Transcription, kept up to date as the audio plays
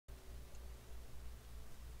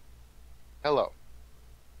Hello,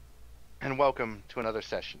 and welcome to another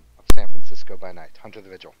session of San Francisco by Night, Hunter the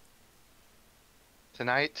Vigil.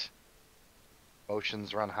 Tonight,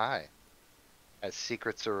 emotions run high. As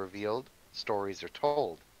secrets are revealed, stories are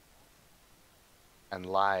told, and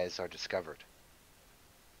lies are discovered.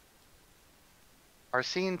 Our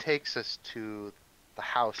scene takes us to the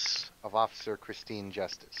house of Officer Christine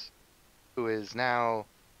Justice, who is now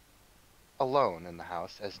alone in the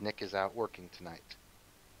house as Nick is out working tonight.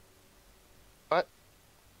 But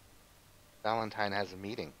Valentine has a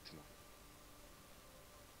meeting tonight.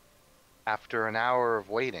 After an hour of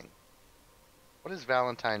waiting, what is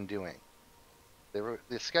Valentine doing?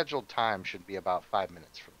 The scheduled time should be about 5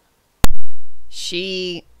 minutes from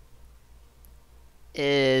She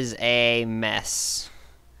is a mess.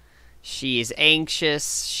 She is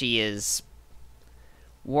anxious. She is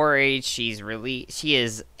worried. She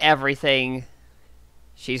is everything.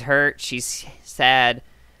 She's hurt. She's sad.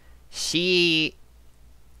 She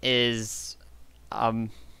is a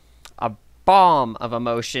bomb of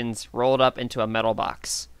emotions rolled up into a metal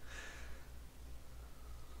box.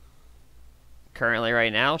 Currently,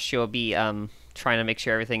 right now, she'll be trying to make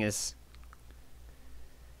sure everything is.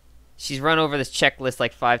 She's run over this checklist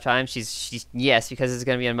like 5 times. She's yes, because it's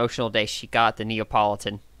gonna be an emotional day. She got the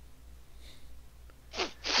Neapolitan.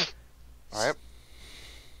 All right.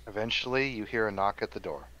 Eventually, you hear a knock at the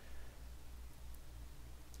door.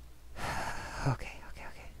 Okay.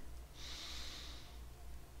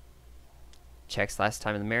 Checks last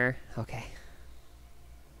time in the mirror. Okay.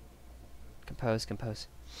 Compose.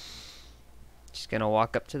 She's gonna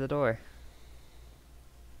walk up to the door.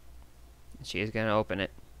 She is gonna open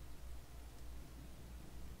it.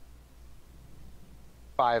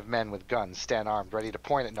 5 men with guns stand armed, ready to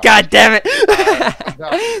point at. No, I'm God just kidding.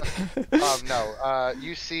 damn it! No.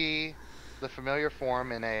 You see the familiar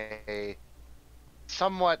form in a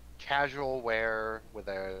somewhat casual wear with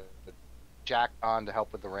a jacket on to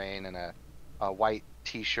help with the rain and a white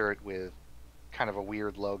T-shirt with kind of a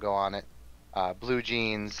weird logo on it, blue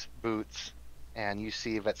jeans, boots, and you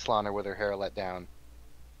see Vetslana with her hair let down,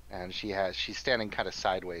 and she's standing kind of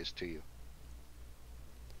sideways to you.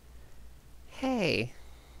 Hey.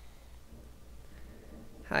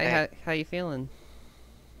 Hi, Hey, how you feeling?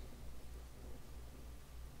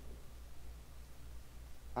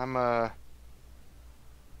 I'm uh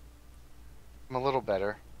I'm a little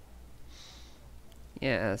better.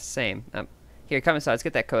 Yeah, same. Here, come inside. Let's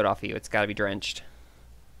get that coat off of you. It's gotta be drenched.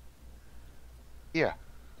 Yeah.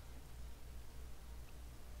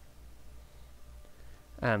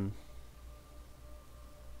 Um,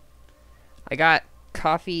 I got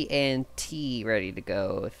coffee and tea ready to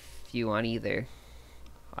go if you want either.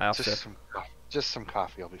 I also. Just some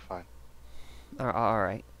coffee will be fine.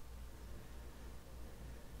 Alright.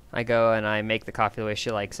 I go and I make the coffee the way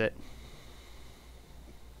she likes it.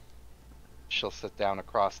 She'll sit down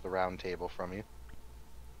across the round table from you.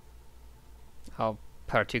 I'll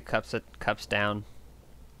put our two cups down.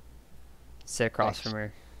 Sit across Thanks. from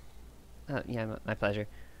her. Yeah, my pleasure.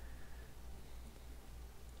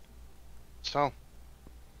 So,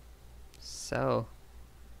 So,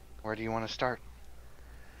 where do you want to start?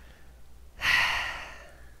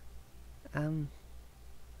 um,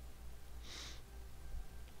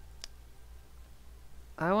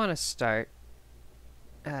 I want to start.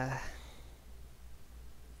 Uh,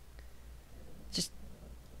 just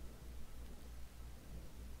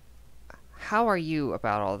how are you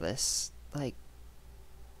about all this? Like,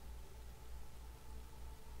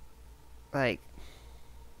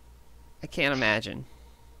 I can't imagine.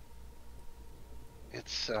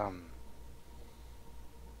 It's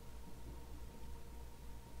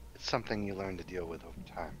it's something you learn to deal with over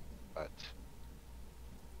time, but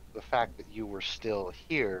the fact that you were still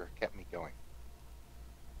here kept me going.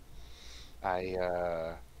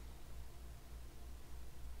 I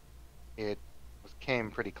it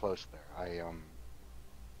came pretty close there. I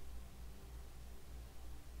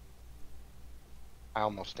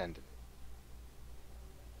almost ended it,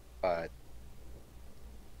 but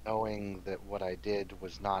knowing that what I did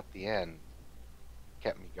was not the end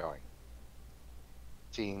kept me going.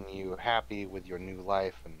 Seeing you happy with your new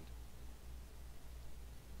life and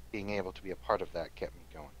being able to be a part of that kept me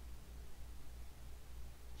going.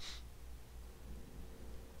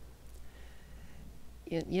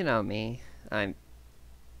 You know me. I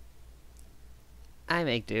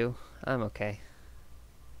make do. I'm okay.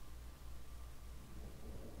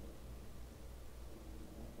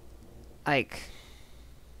 Like,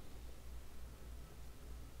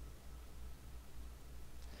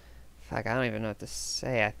 fuck, I don't even know what to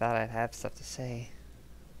say. I thought I'd have stuff to say.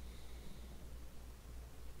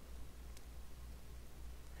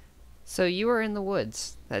 So you were in the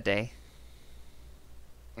woods that day.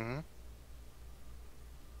 Hmm.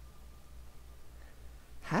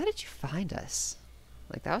 How did you find us?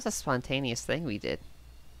 Like, that was a spontaneous thing we did.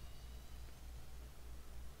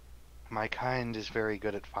 My kind is very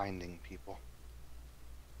good at finding people.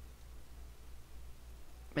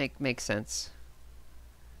 Makes sense.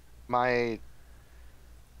 My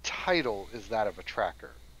title is that of a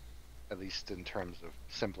tracker, at least in terms of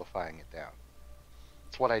simplifying it down.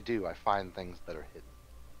 It's what I do. I find things that are hidden.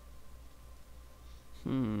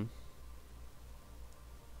 Hmm.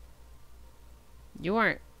 You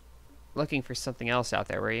weren't looking for something else out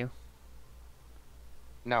there, were you?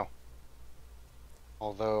 No.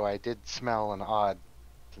 Although I did smell an odd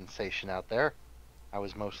sensation out there, I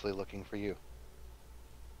was mostly looking for you.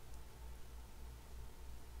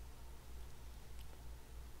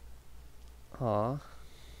 Aw.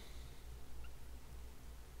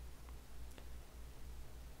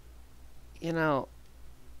 You know,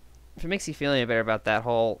 if it makes you feel any better about that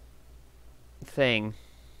whole thing,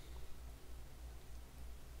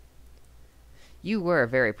 you were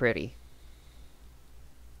very pretty.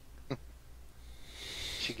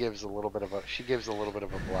 She gives a little bit of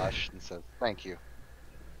a blush and says, "Thank you."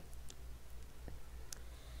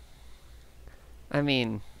 I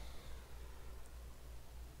mean,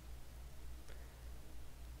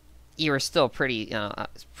 you were still pretty,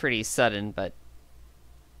 pretty sudden, but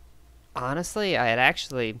honestly, I had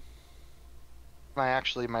actually.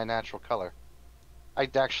 My natural color.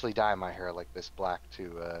 I'd actually dye my hair like this black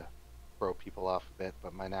to throw people off a bit,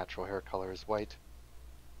 but my natural hair color is white.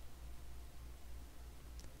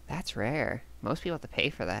 That's rare. Most people have to pay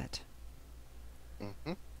for that.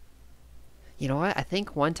 Hmm. You know what? I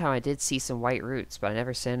think one time I did see some white roots, but I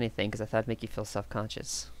never said anything because I thought it'd make you feel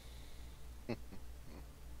self-conscious.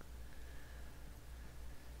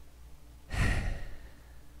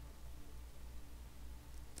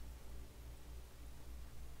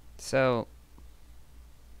 So,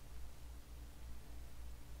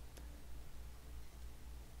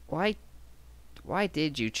 why why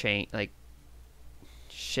did you change, like,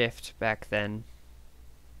 shift back then?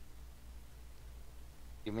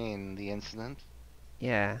 You mean the incident?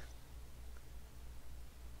 Yeah.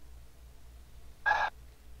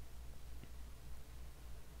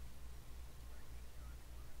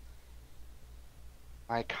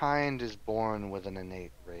 My kind is born with an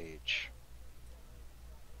innate rage.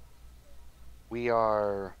 We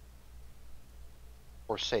are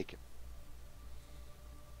forsaken.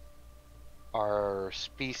 Our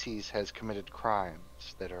species has committed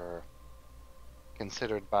crimes that are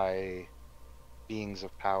considered by beings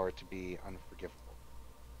of power to be unforgivable.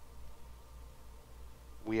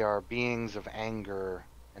 We are beings of anger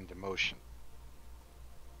and emotion.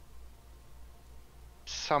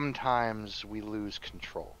 Sometimes we lose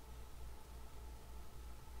control.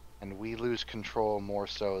 And we lose control more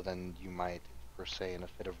so than you might, per se, in a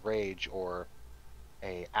fit of rage or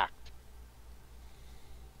a act.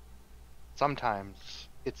 Sometimes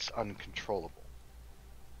it's uncontrollable.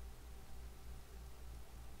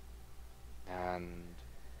 And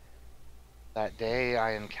that day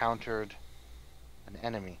I encountered an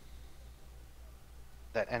enemy.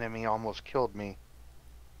 That enemy almost killed me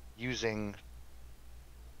using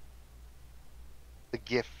the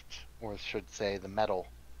gift, or I should say the metal,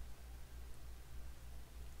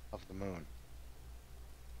 of the moon.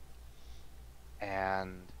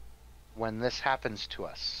 And when this happens to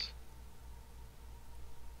us,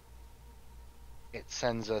 it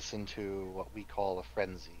sends us into what we call a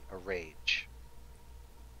frenzy, a rage.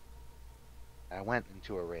 I went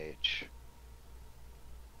into a rage.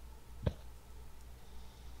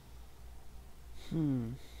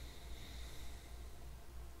 Hmm.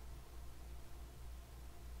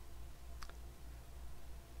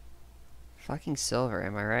 Fucking silver,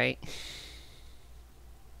 am I right?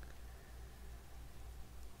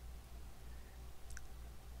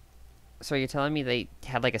 So you're telling me they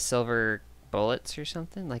had like a silver bullets or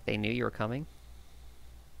something? Like they knew you were coming?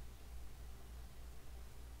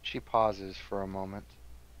 She pauses for a moment.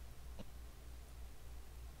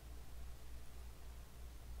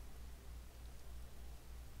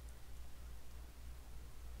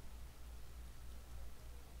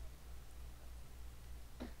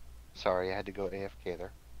 Sorry, I had to go AFK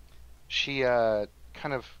there. She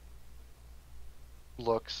kind of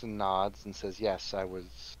looks and nods and says, "Yes, I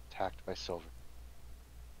was attacked by Silver."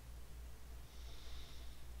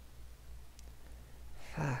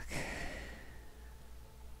 Fuck.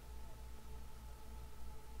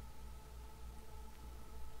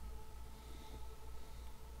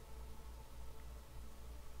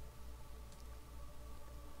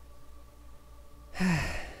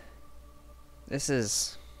 This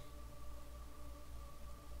is.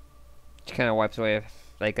 She kind of wipes away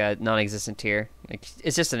like a non-existent tear. Like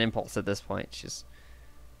it's just an impulse at this point. She's.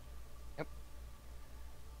 Yep.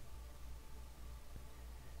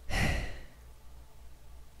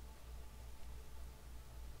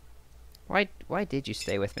 Why did you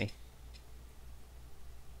stay with me?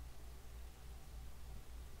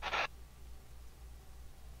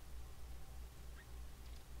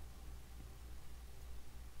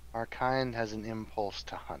 Our kind has an impulse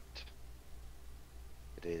to hunt.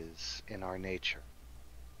 It is in our nature.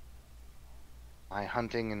 My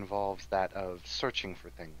hunting involves that of searching for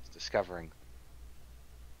things, discovering,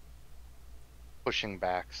 pushing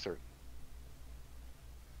back certain.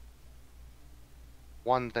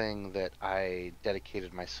 One thing that I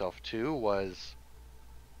dedicated myself to was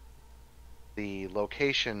the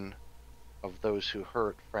location of those who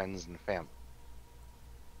hurt friends and family.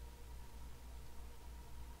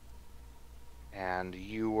 And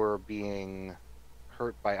you were being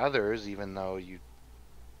hurt by others even though you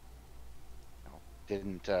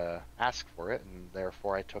didn't ask for it, and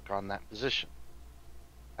therefore I took on that position.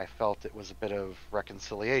 I felt it was a bit of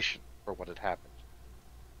reconciliation for what had happened.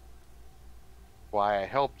 Why I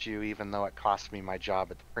helped you even though it cost me my job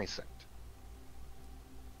at the precinct.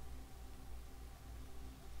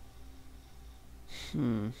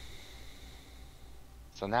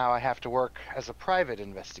 So now I have to work as a private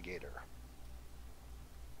investigator.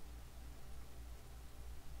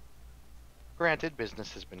 Granted,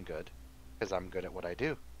 business has been good, because I'm good at what I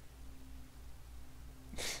do.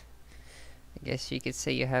 I guess you could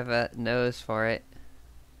say you have a nose for it.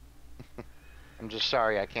 I'm just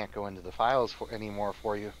sorry I can't go into the files anymore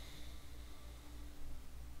for you.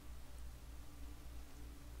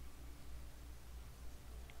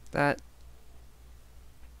 That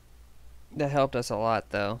helped us a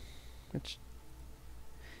lot, though. Which,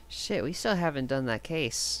 shit, we still haven't done that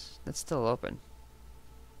case. That's still open.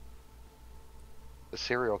 The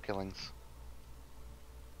serial killings.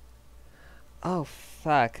 Oh,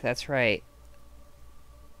 fuck, that's right.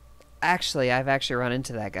 Actually, I've actually run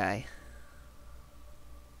into that guy.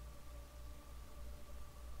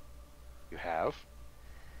 You have?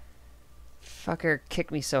 Fucker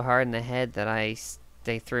kicked me so hard in the head that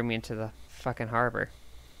they threw me into the fucking harbor.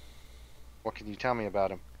 What can you tell me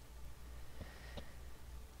about him?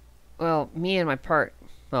 Well, me and my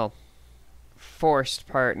forced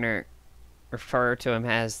partner refer to him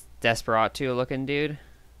as Desperado looking dude.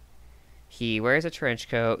 He wears a trench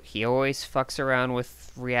coat. He always fucks around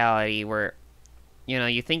with reality where,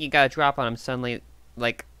 you think you got a drop on him, suddenly,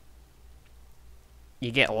 like,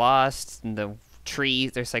 you get lost in the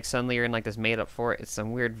trees. There's, like, suddenly you're in, like, this made-up fort. It's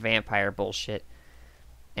some weird vampire bullshit.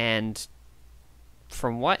 And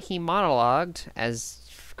from what he monologued, as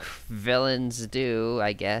villains do,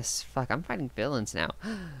 I guess. Fuck, I'm fighting villains now.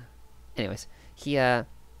 Anyways, he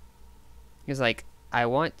was like, I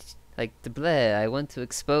want to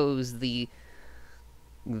expose the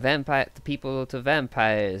people to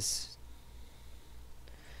vampires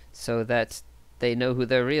so that they know who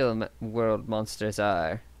the real world monsters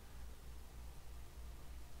are.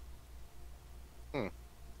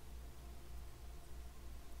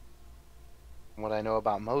 What I know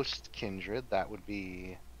about most kindred, that would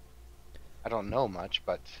be... I don't know much,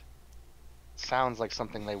 but sounds like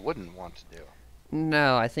something they wouldn't want to do.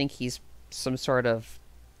 No, I think he's some sort of...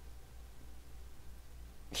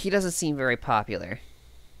 He doesn't seem very popular.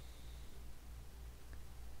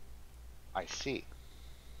 I see.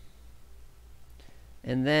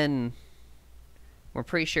 And then we're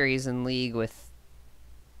pretty sure he's in league with...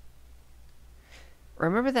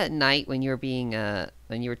 Remember that night when you were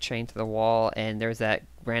chained to the wall and there was that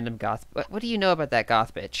random goth... What do you know about that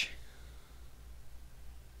goth bitch?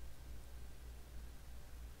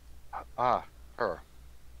 Her.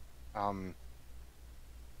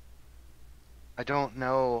 I don't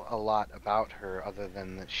know a lot about her other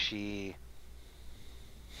than that she...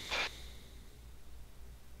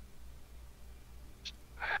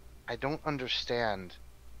 I don't understand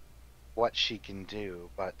what she can do,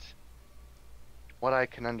 but what I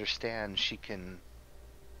can understand, she can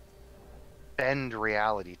bend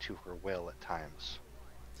reality to her will at times.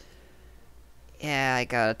 Yeah, I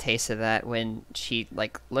got a taste of that when she,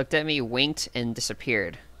 looked at me, winked, and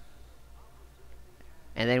disappeared.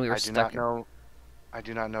 And then we were stuck. I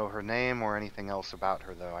do not know her name or anything else about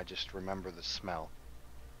her, though. I just remember the smell.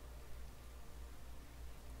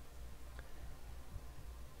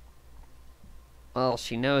 Well,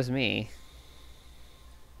 she knows me.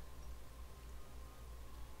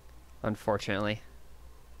 Unfortunately.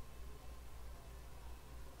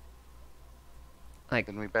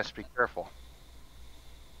 Then we best be careful.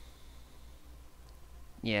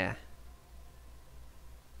 Yeah.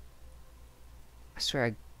 I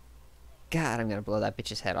swear to God, I'm gonna blow that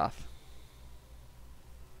bitch's head off.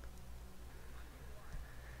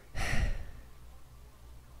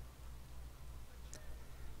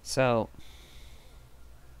 So,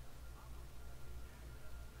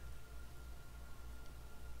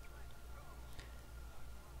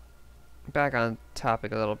 back on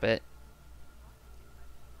topic a little bit.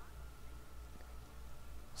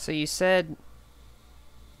 So you said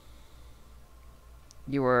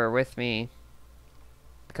you were with me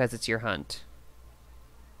because it's your hunt.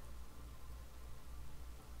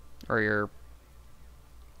 Or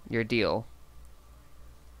your deal.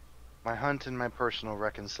 My hunt and my personal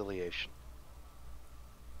reconciliation.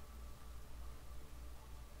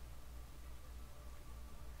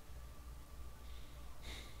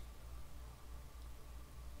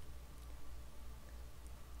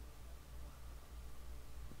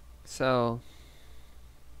 So,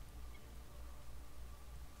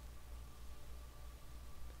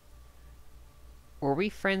 were we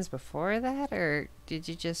friends before that, or did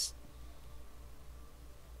you just...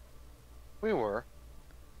 We were.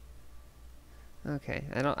 Okay,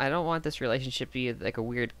 I don't want this relationship to be like a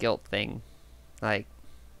weird guilt thing. Like,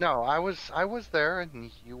 No, I was there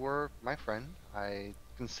and you were my friend. I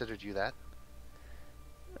considered you that.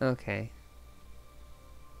 okay.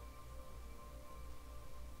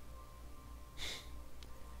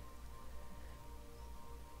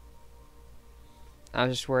 I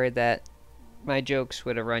was just worried that my jokes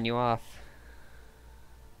would have run you off.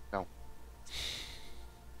 No.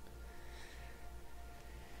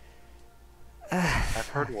 I've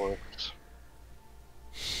heard worse.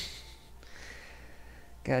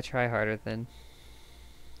 Gotta try harder then.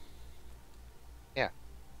 Yeah.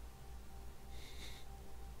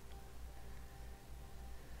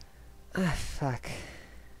 Fuck.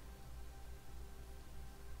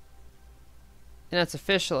 And it's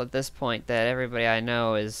official at this point that everybody I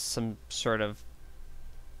know is some sort of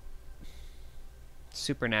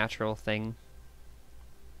supernatural thing.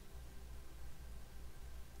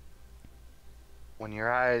 When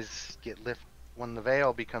your eyes get when the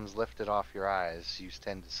veil becomes lifted off your eyes, you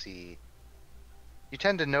tend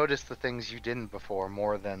to notice the things you didn't before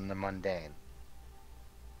more than the mundane.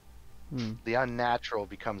 Hmm. The unnatural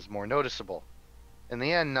becomes more noticeable. In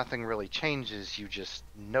the end, nothing really changes, you just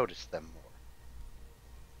notice them more.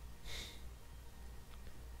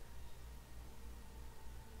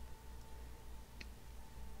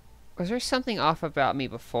 Was there something off about me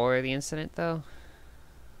before the incident, though?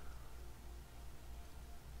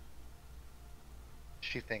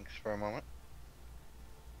 She thinks for a moment.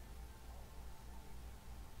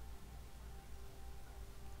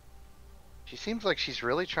 She seems like she's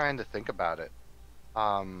really trying to think about it.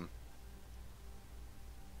 Um,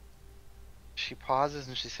 she pauses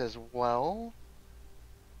and she says, well,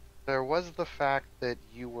 there was the fact that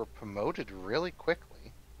you were promoted really quickly.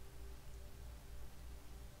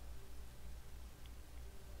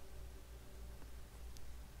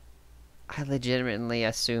 I legitimately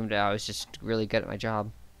assumed I was just really good at my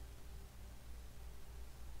job.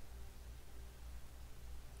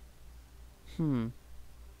 Hmm.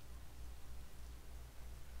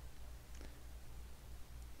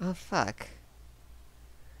 Oh, fuck.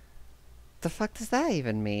 The fuck does that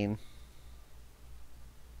even mean?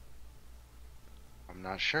 I'm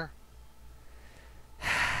not sure.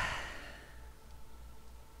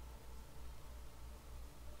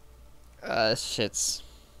 Shits.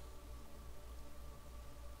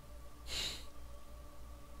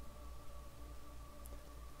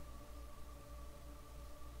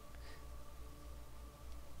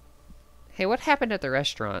 Hey, what happened at the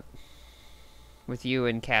restaurant? With you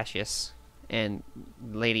and Cassius and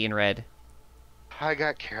Lady in Red. I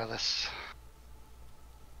got careless.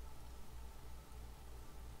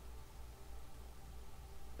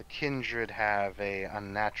 The kindred have a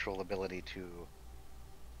unnatural ability to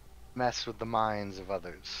mess with the minds of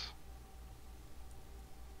others.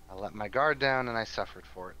 I let my guard down and I suffered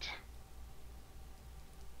for it.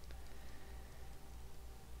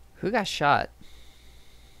 Who got shot?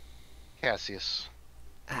 Cassius.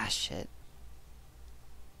 Ah, shit.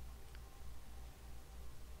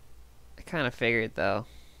 I kind of figured, though.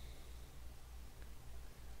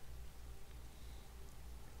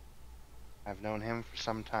 I've known him for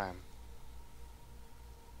some time.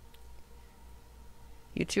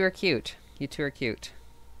 You two are cute. You two are cute.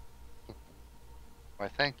 Why,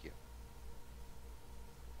 thank you.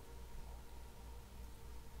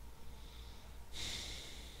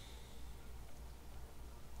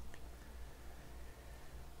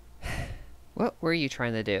 What were you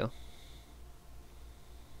trying to do?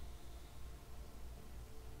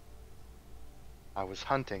 I was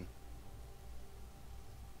hunting.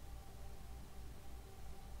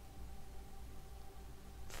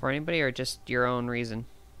 For anybody or just your own reason?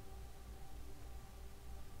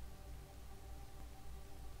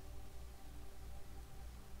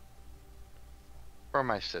 For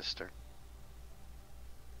my sister.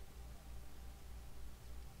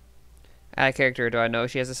 Out of character, do I know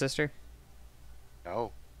she has a sister?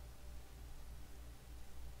 No.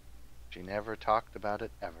 She never talked about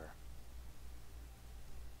it ever.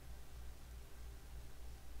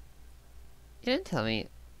 You didn't tell me.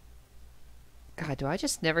 God, do I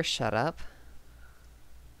just never shut up?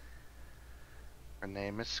 Her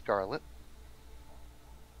name is Scarlet.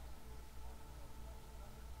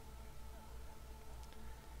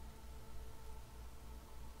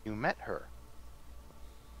 You met her.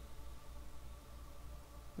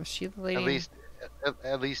 Was she the lady?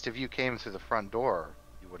 At least if you came through the front door,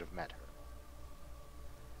 you would have met her.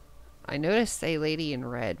 I noticed a lady in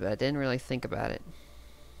red, but I didn't really think about it.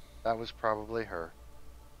 That was probably her.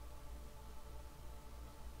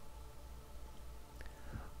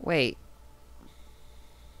 Wait.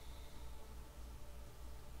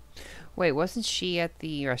 Wait, wasn't she at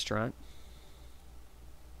the restaurant?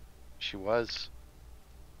 She was.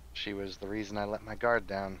 She was the reason I let my guard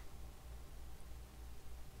down.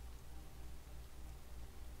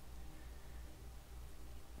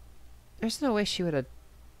 There's no way she would have.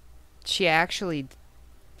 She actually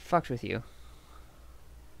fucked with you.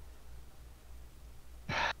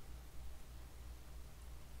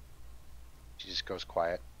 She just goes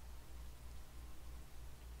quiet.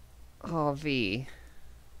 Oh, V.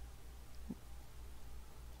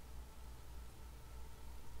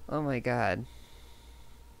 Oh my god.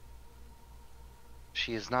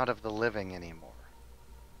 She is not of the living anymore.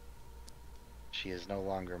 She is no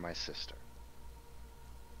longer my sister.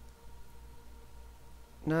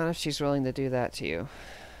 Not if she's willing to do that to you.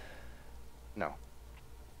 No.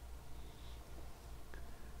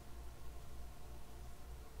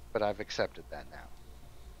 But I've accepted that now.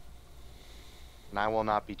 And I will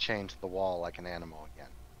not be chained to the wall like an animal again.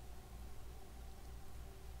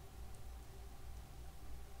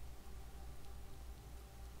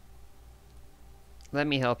 Let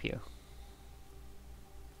me help you.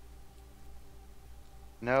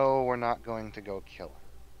 No, we're not going to go kill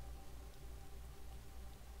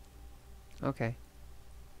her. Okay.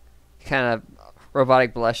 Kind of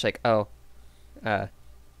robotic blush, like, oh. Then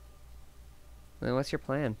what's your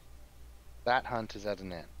plan? That hunt is at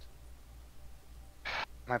an end.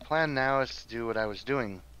 My plan now is to do what I was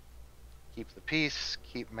doing. Keep the peace,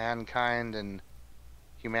 keep mankind and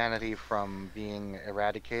humanity from being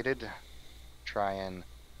eradicated. Try and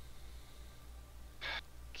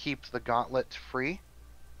keep the gauntlet free.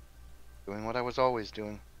 Doing what I was always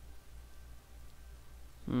doing.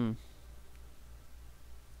 Hmm.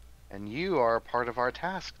 And you are a part of our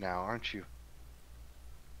task now, aren't you?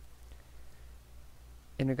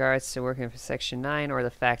 In regards to working for Section 9 or the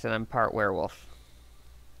fact that I'm part werewolf?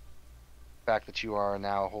 The fact that you are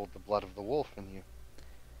now hold the blood of the wolf in you.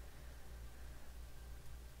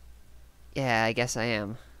 Yeah, I guess I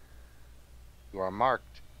am. You are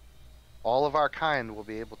marked. All of our kind will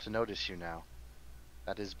be able to notice you now.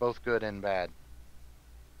 That is both good and bad.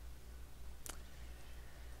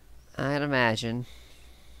 I'd imagine.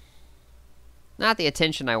 Not the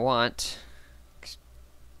attention I want.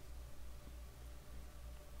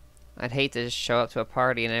 I'd hate to just show up to a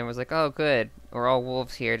party and everyone's like, oh, good. We're all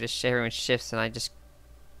wolves here. Just everyone shifts and I just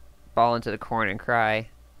fall into the corner and cry.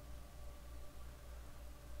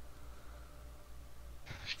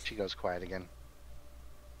 She goes quiet again.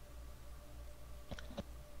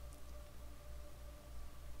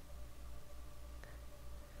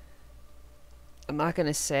 I'm not going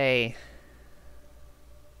to say...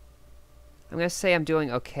 I'm going to say I'm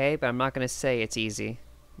doing okay, but I'm not going to say it's easy.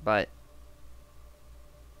 But...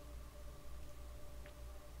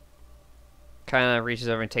 kind of reaches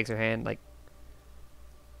over and takes her hand, like...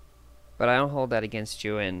 But I don't hold that against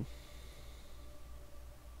you, and...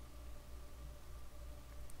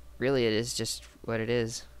 really, it is just what it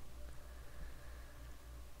is.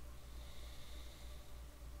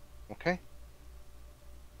 Okay.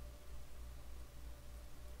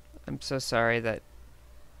 I'm so sorry that...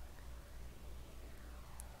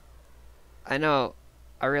 I know,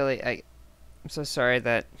 I'm so sorry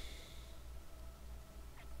that...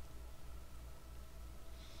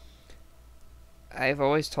 I've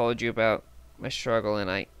always told you about my struggle,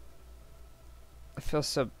 and I feel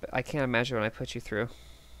so... I can't imagine what I put you through.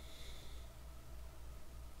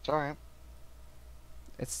 It's alright.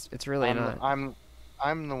 It's really not. I'm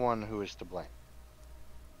the one who is to blame.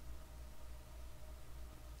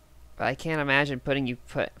 I can't imagine putting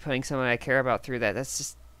someone I care about through that. That's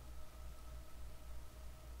just.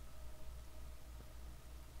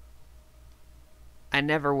 I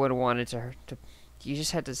never would have wanted to. You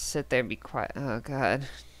just had to sit there and be quiet. Oh God.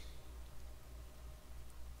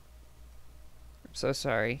 I'm so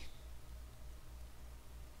sorry.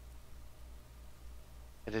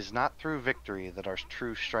 It is not through victory that our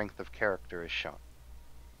true strength of character is shown.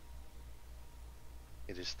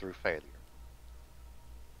 It is through failure.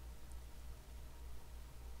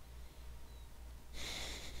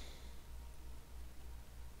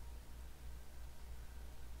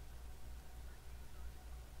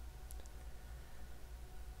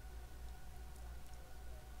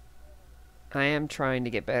 I am trying to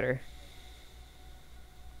get better.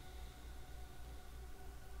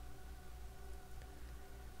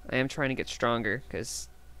 I am trying to get stronger, because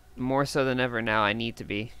more so than ever now I need to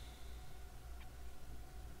be.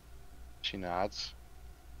 She nods.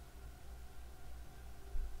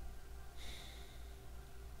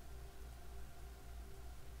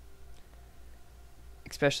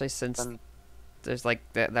 Especially since there's like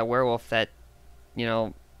that werewolf that,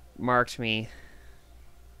 marked me.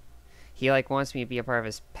 He like wants me to be a part of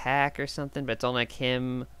his pack or something, but don't like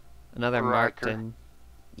him. Another marked Riker. and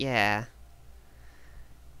yeah.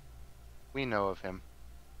 We know of him.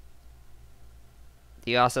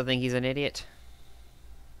 Do you also think he's an idiot?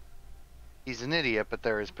 He's an idiot, but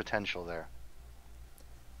there is potential there.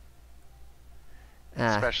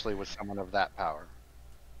 Ah, Especially with someone of that power.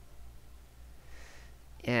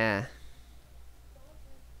 yeah.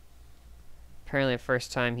 Apparently the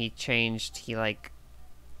first time he changed, he like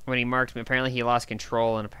when he marked me, apparently he lost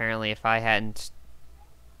control, and apparently if I hadn't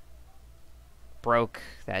broke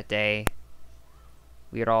that day,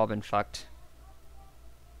 we had all been fucked.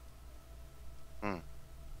 Hmm.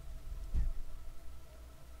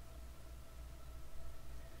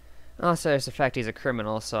 Also, there's the fact he's a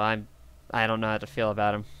criminal, so I don't know how to feel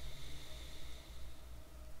about him.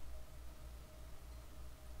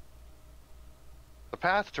 The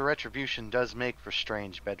path to retribution does make for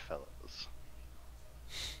strange bedfellows.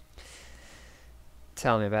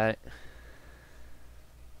 Tell me about it.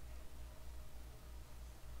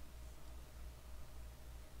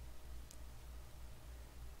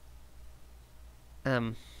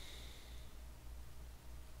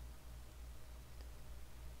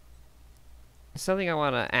 Something I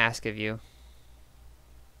want to ask of you.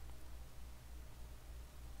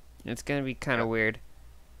 It's gonna be kind of weird.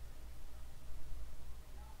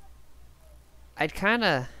 I'd kind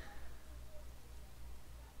of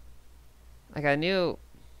like I knew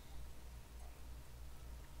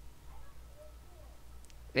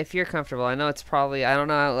if you're comfortable. I know it's probably I don't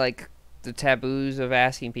know like the taboos of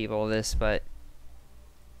asking people this, but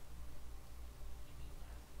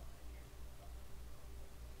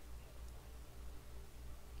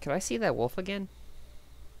could I see that wolf again?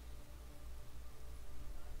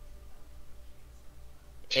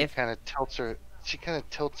 She kind of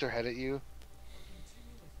tilts her head at you.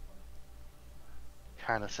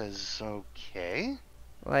 Kind of says, "Okay."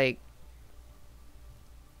 Like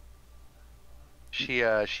She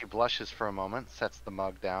blushes for a moment, sets the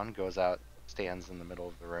mug down, goes out, stands in the middle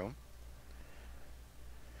of the room.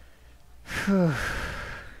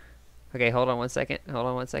 okay, hold on one second. Hold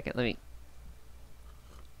on one second. Let me.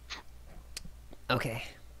 Okay.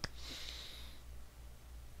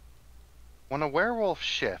 When a werewolf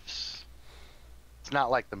shifts, it's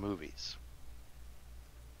not like the movies.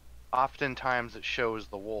 Oftentimes it shows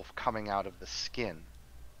the wolf coming out of the skin,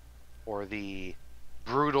 or the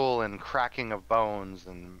brutal and cracking of bones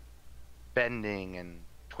and bending and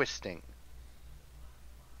twisting.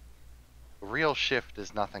 The real shift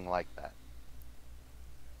is nothing like that.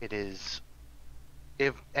 It is,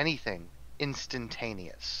 if anything,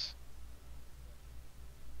 instantaneous.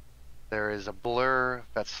 There is a blur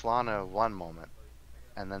Svetlana one moment,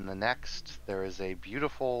 and then the next there is a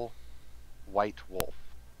beautiful white wolf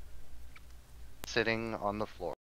sitting on the floor.